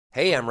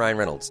Hey, I'm Ryan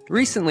Reynolds.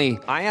 Recently,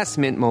 I asked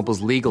Mint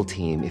Mobile's legal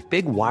team if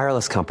big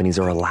wireless companies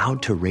are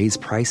allowed to raise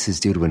prices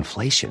due to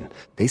inflation.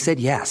 They said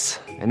yes.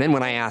 And then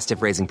when I asked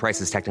if raising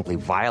prices technically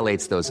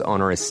violates those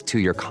onerous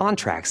two-year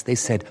contracts, they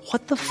said,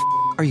 "What the f***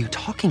 are you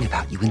talking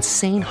about, you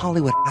insane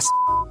Hollywood ass?"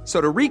 So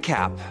to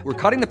recap, we're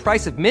cutting the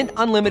price of Mint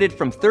Unlimited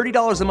from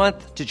 $30 a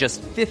month to just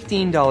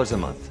 $15 a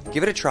month.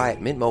 Give it a try at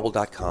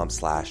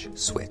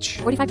mintmobile.com/switch.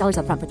 $45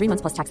 up front for 3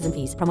 months plus taxes and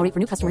fees. Promo rate for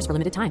new customers for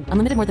limited time.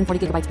 Unlimited more than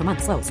 40 gigabytes per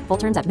month. Slows full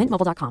terms at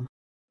mintmobile.com.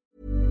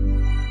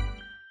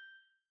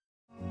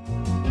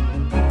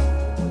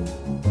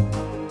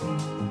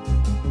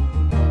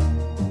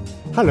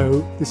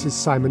 Hello, this is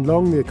Simon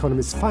Long, The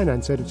Economist's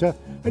finance editor,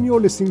 and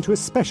you're listening to a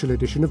special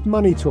edition of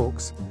Money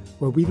Talks,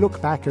 where we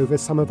look back over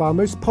some of our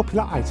most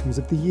popular items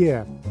of the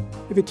year.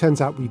 If it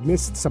turns out we've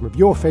missed some of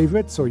your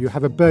favourites, or you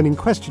have a burning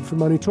question for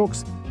Money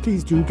Talks,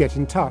 please do get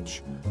in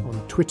touch on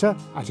Twitter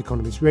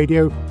 @Economist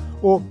Radio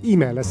or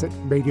email us at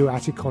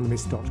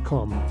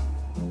radio@economist.com.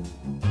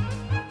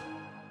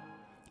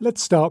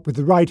 Let's start with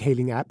the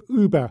ride-hailing app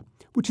Uber,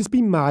 which has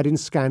been mired in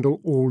scandal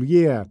all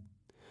year.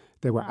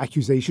 There were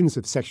accusations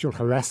of sexual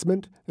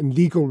harassment and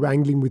legal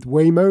wrangling with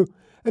Waymo,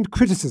 and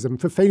criticism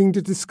for failing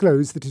to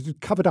disclose that it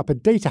had covered up a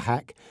data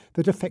hack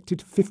that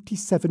affected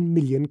 57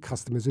 million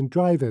customers and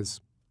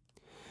drivers.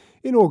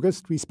 In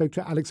August, we spoke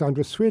to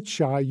Alexandra Switch,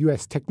 our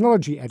US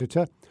technology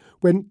editor,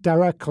 when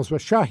Dara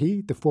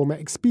Khosrowshahi, the former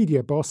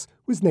Expedia boss,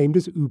 was named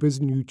as Uber's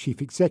new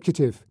chief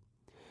executive.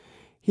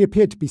 He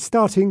appeared to be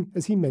starting,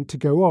 as he meant to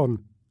go on,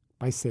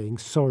 by saying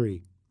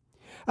sorry.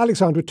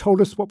 Alexandra told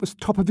us what was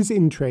top of his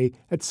in-tray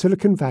at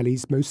Silicon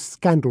Valley's most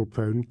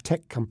scandal-prone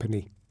tech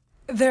company.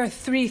 There are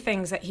three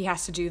things that he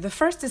has to do. The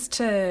first is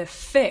to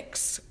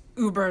fix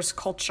Uber's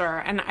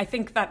culture, and I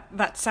think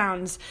that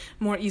sounds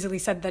more easily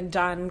said than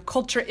done.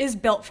 Culture is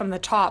built from the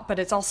top, but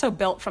it's also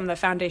built from the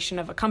foundation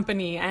of a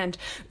company, and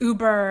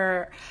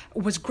Uber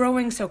was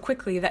growing so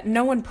quickly that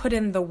no one put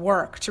in the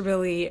work to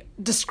really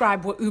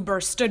describe what Uber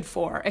stood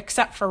for,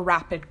 except for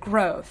rapid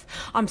growth.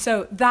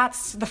 So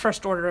that's the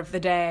first order of the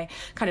day,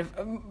 kind of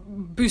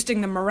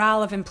boosting the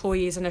morale of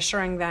employees and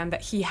assuring them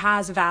that he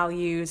has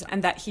values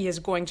and that he is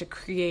going to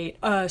create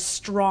a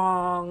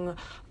strong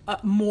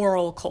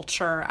moral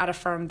culture at a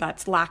firm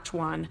that's lacked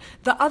one.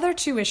 The other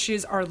two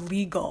issues are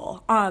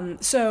legal.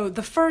 So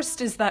the first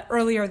is that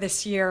earlier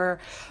this year,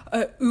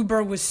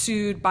 Uber was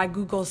sued by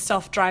Google's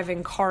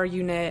self-driving car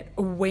unit,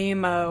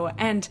 Waymo,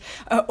 and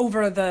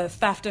over the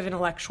theft of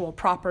intellectual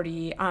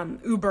property.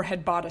 Uber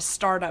had bought a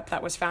startup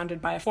that was founded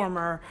by a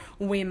former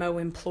Waymo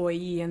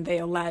employee, and they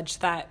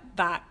alleged that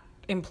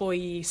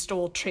employee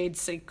stole trade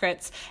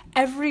secrets.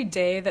 Every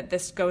day that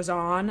this goes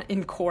on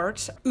in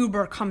court,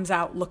 Uber comes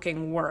out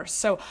looking worse.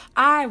 So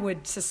I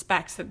would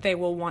suspect that they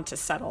will want to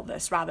settle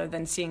this rather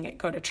than seeing it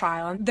go to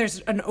trial. And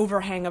there's an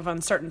overhang of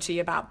uncertainty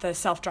about the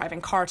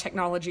self-driving car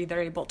technology they're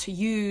able to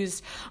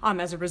use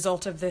as a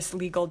result of this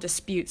legal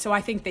dispute. So I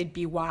think they'd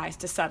be wise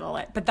to settle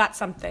it. But that's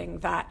something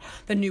that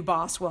the new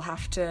boss will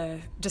have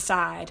to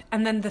decide.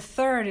 And then the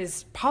third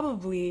is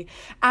probably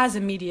as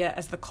immediate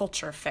as the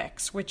culture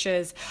fix, which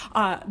is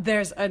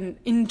there's an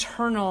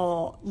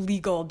internal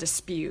legal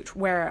dispute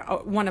where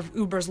one of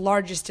Uber's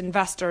largest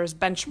investors,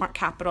 Benchmark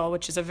Capital,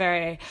 which is a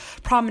very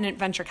prominent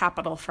venture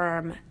capital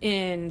firm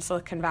in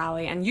Silicon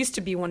Valley and used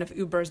to be one of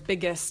Uber's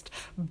biggest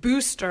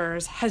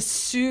boosters, has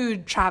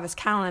sued Travis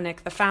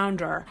Kalanick, the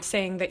founder,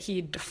 saying that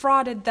he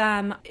defrauded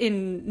them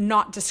in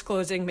not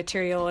disclosing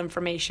material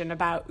information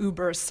about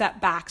Uber's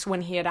setbacks when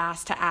he had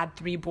asked to add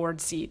 3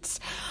 board seats.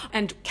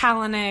 And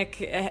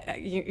Kalanick,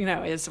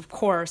 is of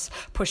course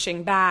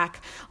pushing back.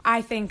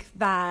 I think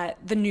that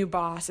the new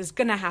boss is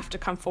going to have to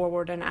come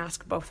forward and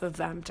ask both of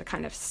them to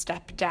kind of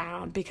step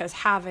down, because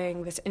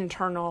having this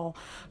internal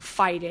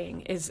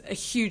fighting is a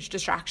huge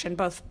distraction,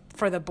 both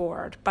for the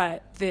board,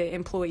 but the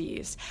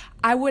employees.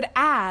 I would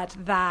add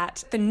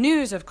that the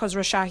news of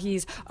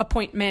Khosrowshahi's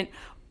appointment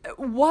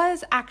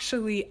was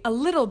actually a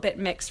little bit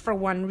mixed for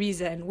one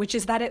reason, which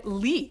is that it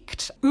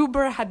leaked.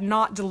 Uber had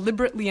not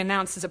deliberately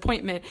announced his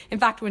appointment. In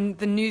fact, when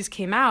the news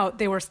came out,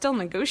 they were still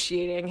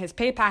negotiating his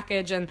pay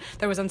package, and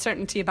there was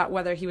uncertainty about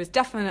whether he was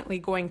definitely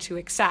going to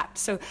accept.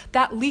 So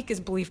that leak is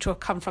believed to have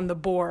come from the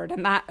board,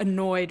 and that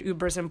annoyed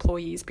Uber's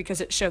employees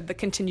because it showed the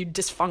continued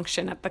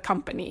dysfunction at the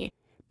company.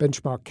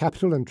 Benchmark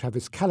Capital and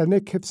Travis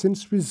Kalanick have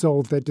since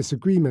resolved their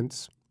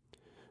disagreements.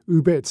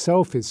 Uber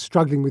itself is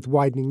struggling with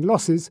widening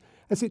losses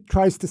as it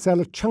tries to sell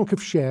a chunk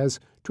of shares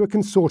to a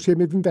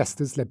consortium of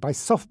investors led by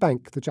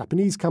SoftBank, the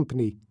Japanese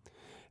company.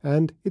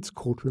 And its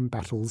courtroom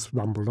battles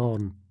rumble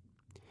on.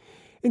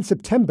 In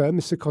September,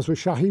 Mr.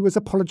 Khosrowshahi was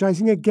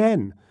apologising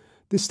again,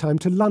 this time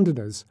to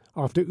Londoners,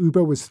 after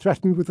Uber was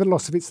threatened with the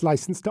loss of its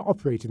licence to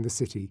operate in the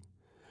city.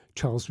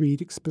 Charles Reed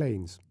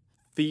explains.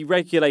 The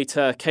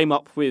regulator came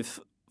up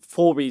with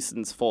 4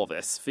 reasons for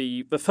this.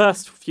 The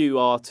first few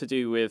are to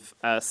do with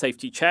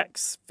safety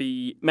checks.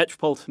 The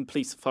Metropolitan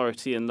Police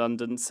Authority in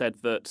London said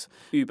that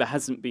Uber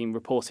hasn't been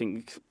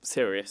reporting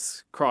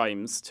serious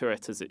crimes to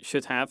it as it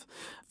should have.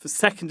 The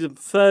second and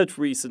third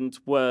reasons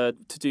were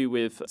to do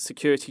with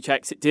security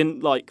checks. It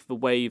didn't like the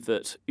way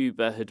that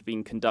Uber had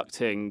been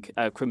conducting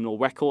criminal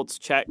records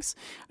checks,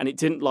 and it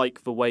didn't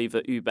like the way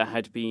that Uber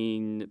had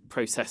been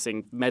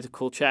processing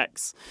medical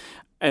checks.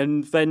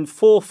 And then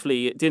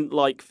fourthly, it didn't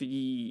like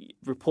the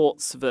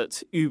reports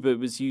that Uber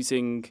was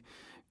using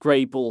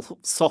Grable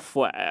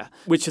software,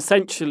 which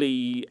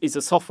essentially is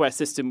a software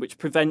system which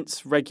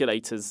prevents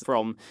regulators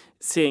from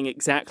seeing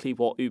exactly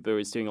what Uber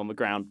is doing on the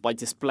ground by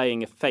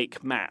displaying a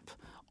fake map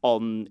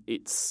on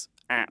its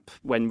app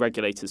when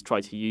regulators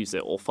try to use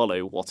it or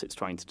follow what it's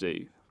trying to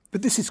do.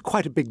 But this is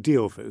quite a big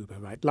deal for Uber,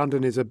 right?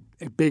 London is a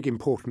big,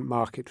 important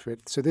market for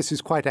it. So this is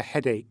quite a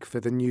headache for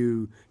the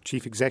new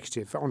chief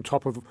executive on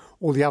top of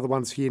all the other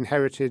ones he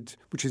inherited,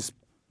 which is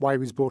why he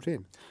was brought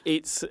in.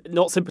 It's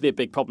not simply a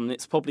big problem.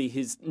 It's probably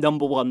his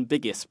number one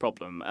biggest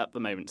problem at the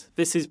moment.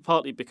 This is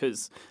partly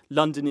because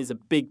London is a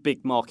big,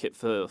 big market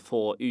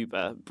for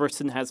Uber.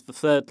 Britain has the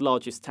third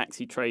largest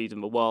taxi trade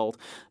in the world.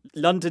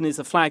 London is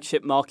a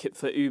flagship market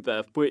for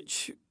Uber,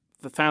 which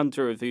the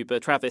founder of Uber,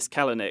 Travis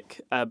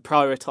Kalanick,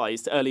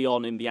 prioritised early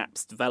on in the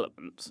app's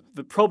development.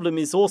 The problem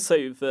is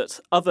also that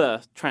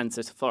other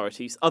transit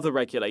authorities, other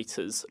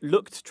regulators,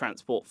 look to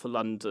Transport for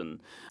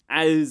London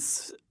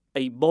as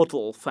a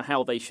model for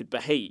how they should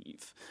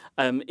behave.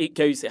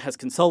 It has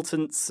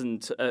consultants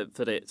and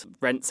that it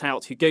rents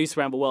out who goes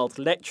around the world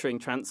lecturing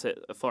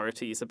transit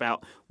authorities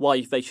about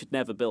why they should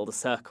never build a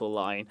circle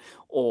line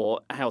or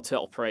how to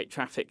operate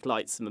traffic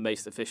lights in the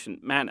most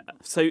efficient manner.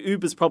 So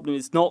Uber's problem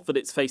is not that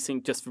it's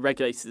facing just the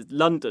regulators in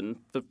London.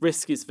 The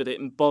risk is that it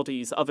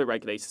embodies other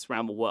regulators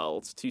around the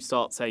world to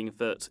start saying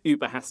that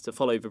Uber has to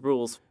follow the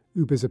rules.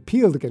 Uber's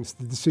appealed against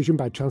the decision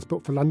by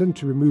Transport for London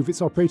to remove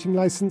its operating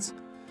licence.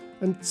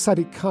 And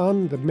Sadiq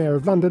Khan, the Mayor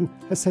of London,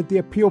 has said the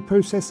appeal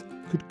process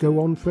could go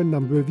on for a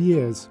number of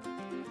years.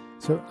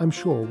 So I'm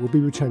sure we'll be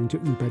returning to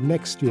Uber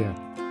next year.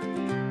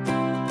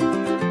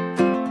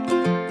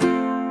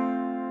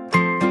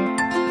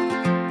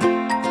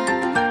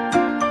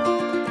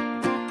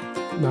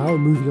 Now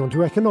moving on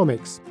to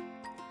economics.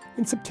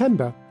 In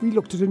September, we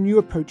looked at a new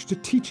approach to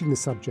teaching the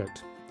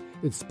subject.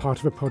 It's part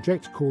of a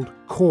project called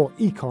Core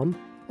Econ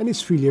and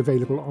is freely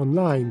available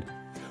online.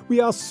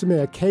 We asked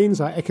Samir Keynes,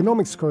 our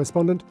economics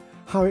correspondent,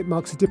 how it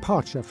marks a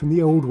departure from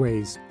the old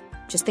ways.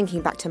 Just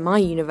thinking back to my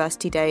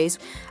university days,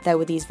 there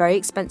were these very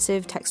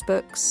expensive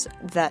textbooks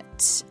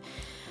that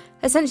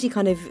essentially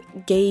kind of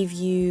gave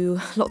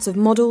you lots of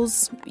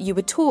models. You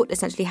were taught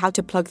essentially how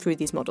to plug through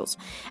these models.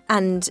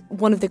 And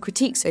one of the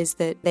critiques is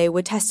that they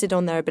were tested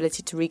on their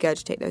ability to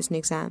regurgitate those in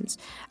exams.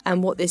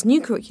 And what this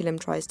new curriculum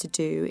tries to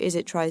do is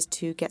it tries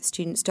to get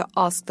students to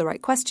ask the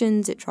right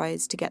questions. It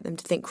tries to get them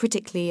to think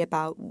critically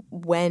about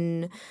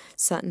when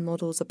certain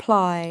models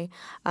apply.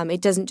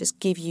 It doesn't just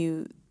give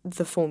you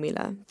the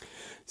formula.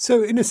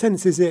 So in a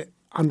sense, is it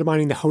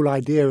undermining the whole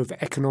idea of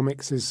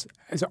economics as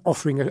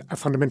offering a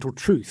fundamental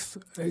truth?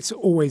 It's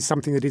always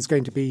something that is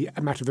going to be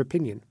a matter of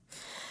opinion.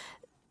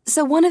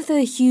 So one of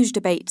the huge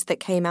debates that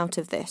came out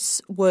of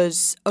this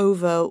was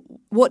over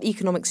what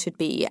economics should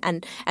be.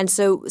 And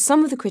so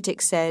some of the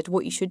critics said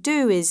what you should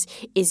do is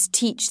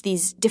teach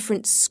these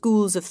different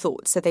schools of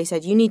thought. So they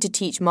said you need to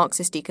teach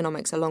Marxist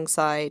economics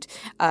alongside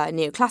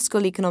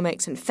neoclassical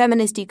economics and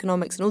feminist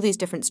economics and all these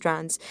different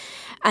strands.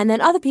 And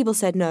then other people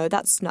said, no,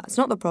 that's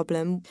not the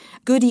problem.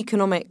 Good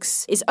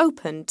economics is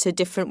open to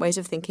different ways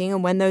of thinking.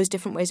 And when those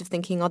different ways of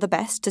thinking are the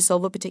best to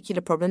solve a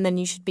particular problem, then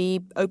you should be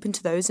open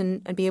to those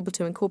and be able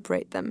to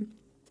incorporate them.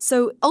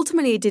 So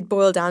ultimately, it did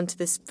boil down to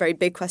this very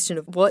big question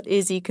of what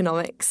is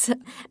economics?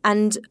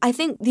 And I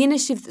think the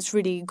initiative that's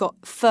really got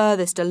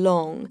furthest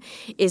along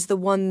is the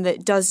one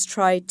that does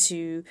try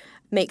to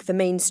make the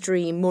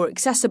mainstream more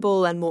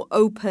accessible and more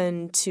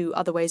open to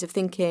other ways of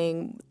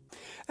thinking.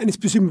 And it's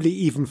presumably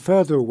even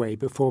further away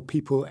before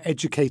people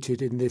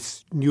educated in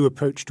this new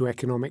approach to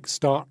economics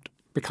start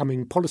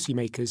becoming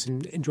policymakers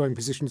and enjoying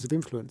positions of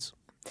influence.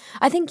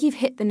 I think you've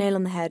hit the nail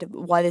on the head of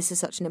why this is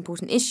such an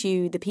important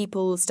issue. The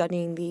people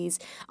studying these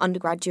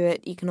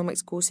undergraduate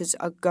economics courses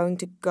are going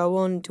to go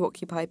on to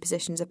occupy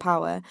positions of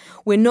power.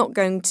 We're not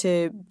going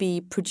to be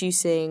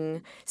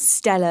producing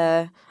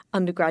stellar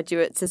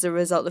undergraduates as a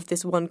result of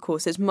this one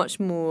course. It's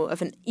much more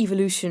of an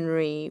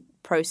evolutionary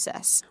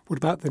process. What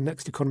about the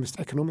Next Economist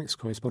economics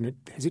correspondent?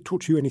 Has it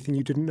taught you anything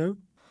you didn't know?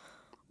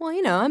 Well,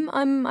 you know,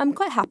 I'm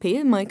quite happy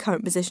in my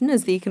current position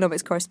as the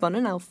economics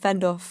correspondent. I'll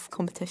fend off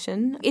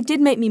competition. It did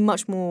make me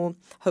much more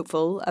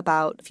hopeful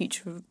about the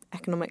future of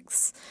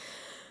economics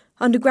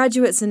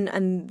undergraduates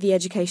and the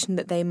education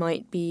that they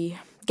might be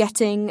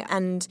getting,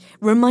 and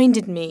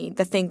reminded me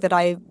the thing that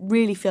I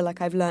really feel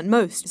like I've learned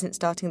most since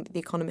starting at The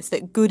Economist,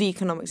 that good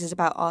economics is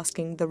about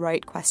asking the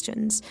right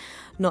questions,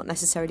 not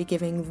necessarily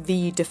giving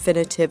the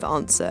definitive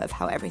answer of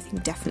how everything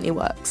definitely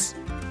works.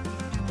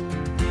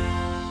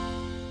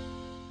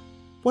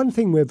 One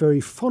thing we're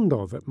very fond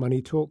of at Money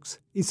Talks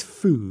is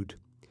food.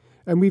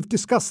 And we've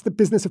discussed the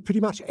business of pretty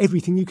much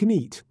everything you can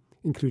eat,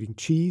 including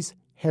cheese,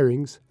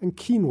 herrings and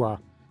quinoa.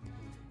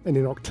 And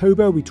in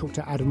October, we talked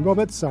to Adam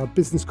Roberts, our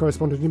business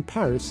correspondent in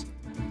Paris,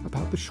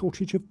 about the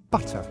shortage of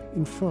butter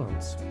in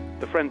France.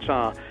 The French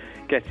are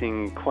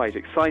getting quite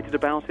excited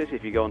about it.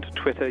 If you go onto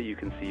Twitter, you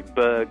can see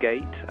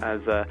Burgate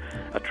as a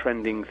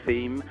trending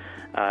theme.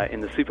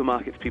 In the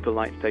supermarkets, people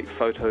like to take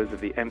photos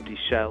of the empty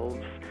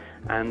shelves.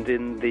 And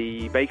in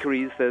the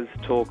bakeries, there's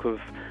talk of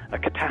a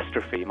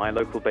catastrophe. My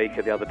local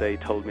baker the other day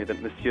told me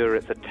that, Monsieur,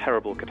 it's a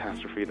terrible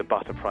catastrophe. The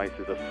butter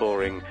prices are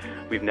soaring.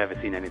 We've never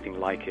seen anything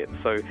like it.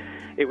 So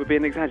it would be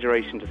an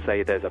exaggeration to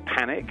say there's a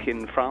panic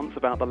in France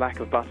about the lack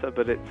of butter,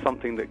 but it's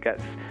something that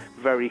gets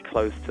very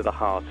close to the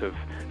heart of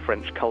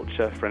French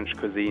culture, French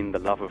cuisine, the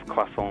love of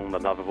croissant, the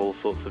love of all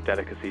sorts of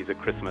delicacies at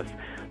Christmas.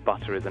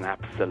 Butter is an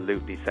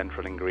absolutely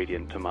central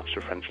ingredient to much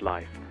of French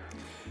life.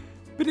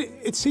 But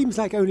it seems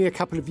like only a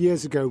couple of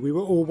years ago we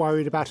were all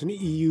worried about an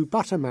EU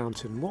butter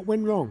mountain. What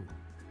went wrong?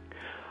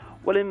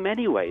 Well, in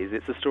many ways,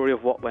 it's a story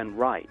of what went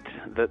right.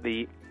 That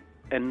the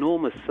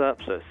enormous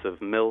surplus of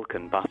milk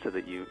and butter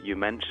that you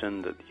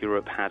mentioned, that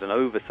Europe had an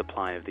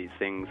oversupply of these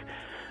things,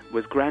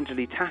 was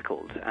gradually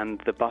tackled. And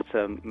the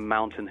butter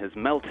mountain has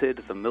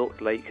melted, the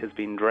milk lake has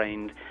been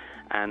drained,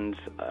 and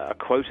a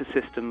quota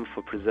system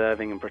for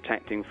preserving and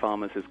protecting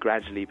farmers has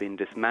gradually been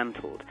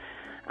dismantled.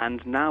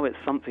 And now it's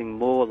something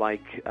more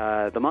like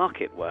the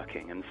market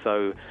working. And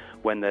so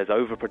when there's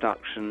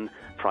overproduction,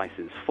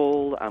 prices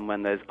fall, and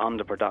when there's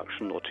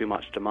underproduction or too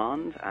much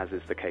demand, as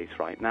is the case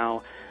right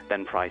now,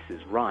 then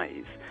prices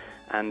rise.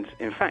 And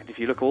in fact, if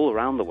you look all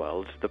around the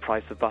world, the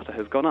price of butter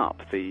has gone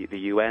up. The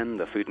UN,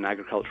 the Food and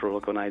Agricultural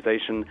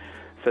Organization,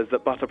 says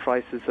that butter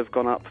prices have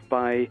gone up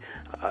by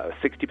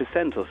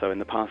 60% or so in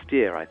the past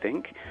year, I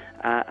think.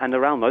 And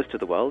around most of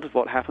the world,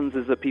 what happens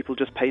is that people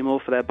just pay more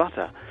for their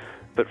butter.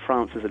 But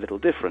France is a little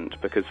different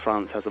because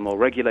France has a more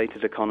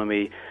regulated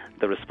economy.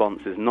 The response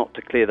is not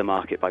to clear the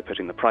market by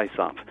putting the price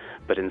up,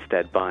 but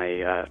instead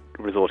by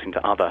resorting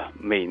to other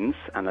means.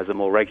 And as a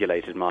more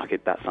regulated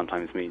market, that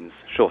sometimes means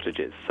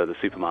shortages. So the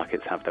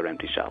supermarkets have their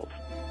empty shelves.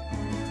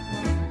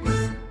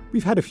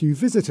 We've had a few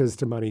visitors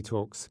to Money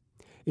Talks,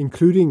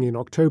 including in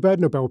October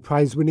Nobel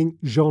Prize-winning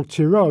Jean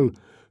Tirole,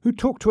 who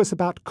talked to us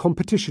about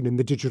competition in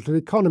the digital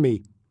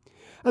economy.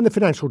 And the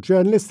financial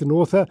journalist and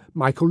author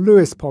Michael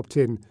Lewis popped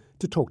in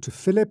to talk to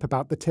Philip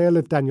about the tale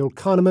of Daniel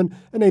Kahneman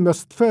and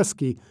Amos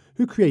Tversky,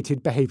 who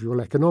created behavioral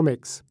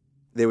economics.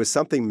 There was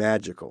something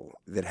magical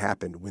that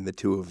happened when the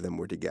two of them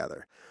were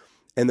together.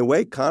 And the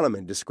way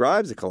Kahneman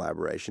describes a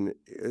collaboration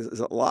is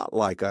a lot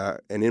like an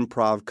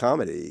improv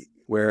comedy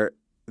where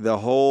the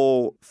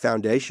whole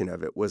foundation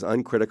of it was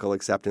uncritical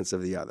acceptance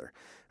of the other.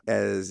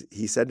 As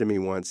he said to me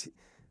once,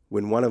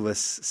 when one of us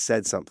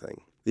said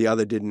something, the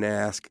other didn't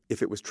ask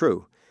if it was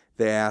true.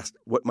 They asked,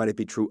 what might it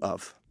be true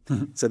of?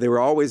 So they were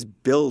always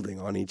building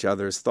on each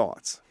other's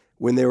thoughts.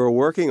 When they were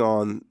working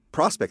on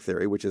prospect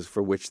theory, which is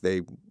for which they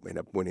end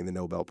up winning the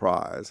Nobel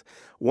Prize,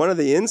 one of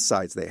the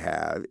insights they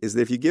have is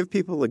that if you give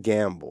people a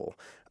gamble,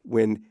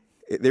 when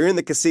they're in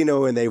the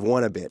casino and they've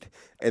won a bit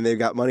and they've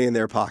got money in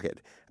their pocket,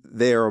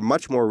 they are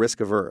much more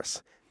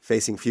risk-averse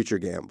facing future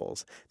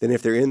gambles than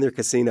if they're in their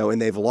casino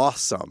and they've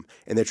lost some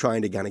and they're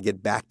trying to kind of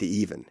get back to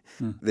even.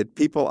 That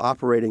people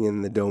operating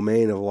in the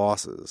domain of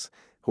losses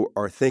who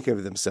are thinking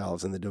of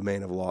themselves in the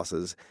domain of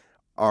losses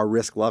are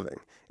risk-loving,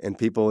 and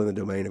people in the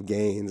domain of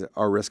gains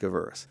are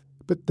risk-averse.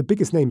 But the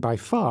biggest name by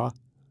far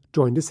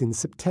joined us in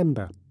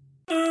September.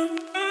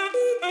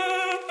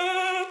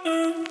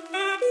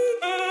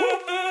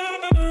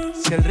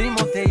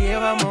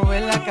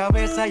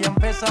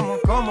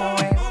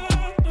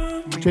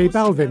 J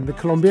Balvin, the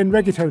Colombian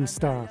reggaeton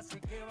star.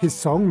 His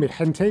song, Mi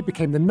Gente,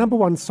 became the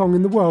 #1 song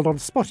in the world on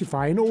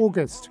Spotify in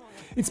August.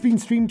 It's been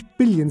streamed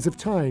billions of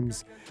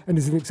times and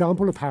is an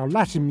example of how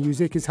Latin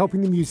music is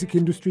helping the music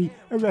industry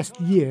arrest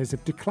years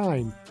of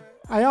decline.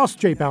 I asked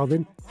J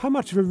Balvin how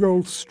much of a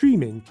role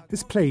streaming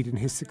has played in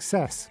his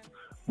success.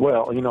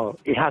 Well,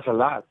 it has a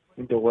lot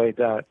in the way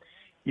that,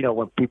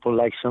 when people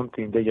like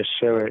something, they just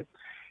share it.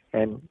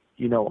 And,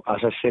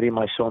 as I said in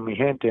my song Mi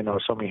Gente, and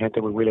our song Mi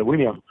Gente with Willie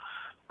Williams,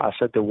 I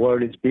said the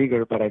world is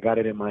bigger, but I got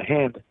it in my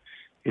hand.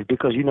 It's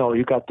because,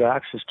 you got the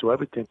access to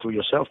everything through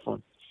your cell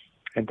phone.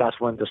 And that's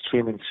when the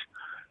streamings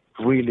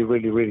really,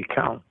 really, really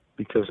count,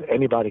 because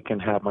anybody can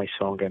have my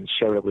song and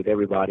share it with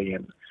everybody.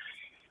 And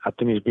I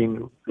think it's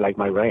been like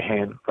my right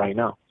hand right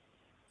now.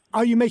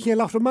 Are you making a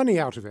lot of money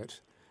out of it?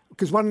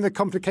 Because one of the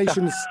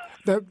complications,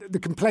 the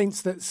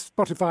complaints that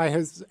Spotify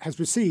has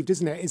received,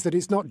 isn't it, is that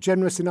it's not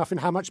generous enough in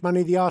how much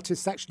money the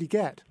artists actually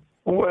get.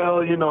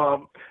 Well,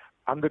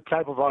 I'm the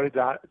type of artist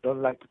that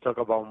don't like to talk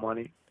about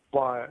money.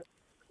 But,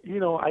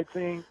 I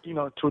think,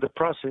 through the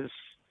process,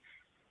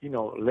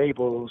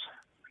 labels,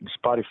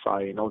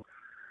 Spotify,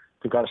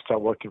 they got to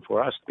start working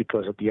for us,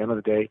 because at the end of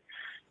the day,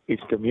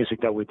 it's the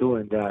music that we're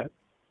doing that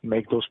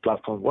make those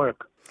platforms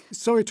work.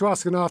 Sorry to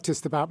ask an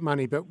artist about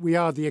money, but we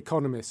are The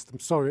Economist. I'm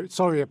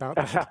sorry about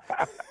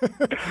that.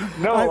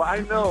 No,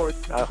 I know.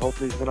 I hope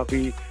we're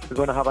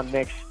going to have a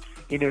next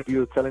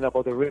interview telling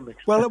about the remix.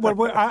 Well,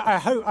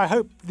 I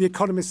hope The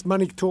Economist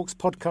Money Talks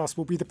podcast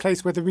will be the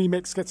place where the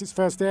remix gets its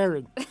first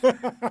airing.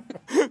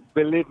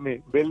 Believe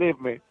me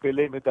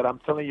that I'm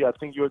telling you, I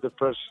think you're the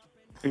first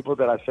people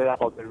that I said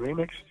about the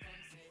remix.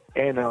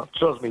 And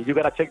trust me, you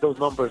got to check those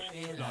numbers.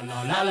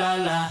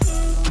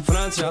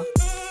 Francia,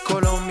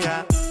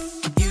 Colombia,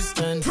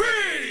 Houston,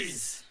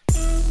 Freeze!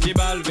 J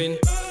Balvin,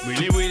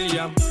 Willie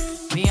William,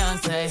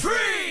 Beyonce,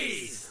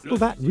 Freeze! Well,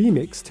 that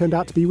remix turned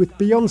out to be with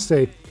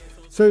Beyonce,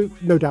 so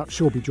no doubt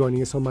she'll be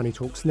joining us on Money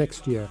Talks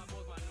next year.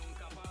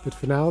 But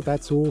for now,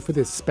 that's all for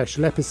this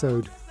special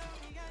episode.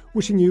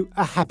 Wishing you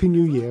a happy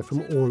new year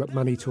from all at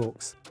Money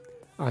Talks.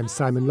 I'm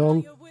Simon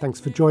Long. Thanks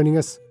for joining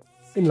us.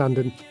 In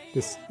London,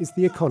 this is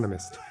The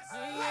Economist.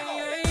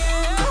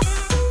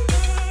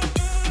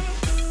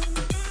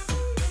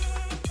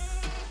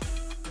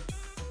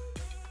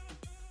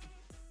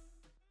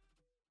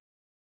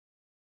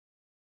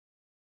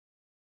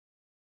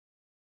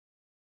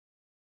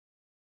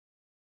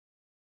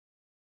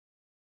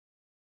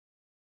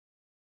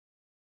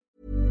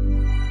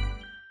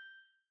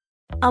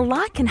 A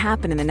lot can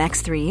happen in the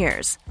next 3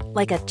 years.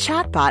 Like a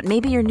chatbot may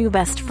be your new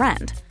best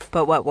friend.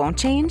 But what won't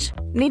change?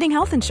 Needing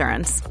health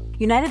insurance.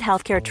 United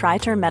Healthcare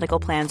Tri-Term Medical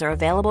Plans are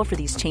available for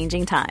these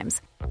changing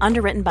times.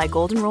 Underwritten by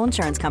Golden Rule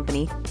Insurance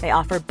Company, they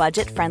offer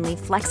budget-friendly,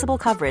 flexible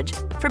coverage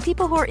for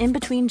people who are in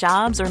between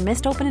jobs or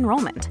missed open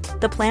enrollment.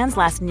 The plans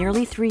last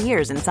nearly 3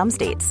 years in some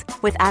states,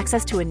 with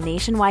access to a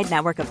nationwide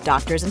network of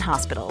doctors and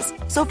hospitals.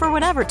 So for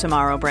whatever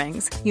tomorrow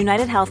brings,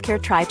 United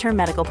Healthcare Tri-Term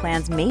Medical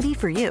Plans may be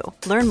for you.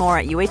 Learn more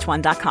at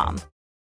uh1.com.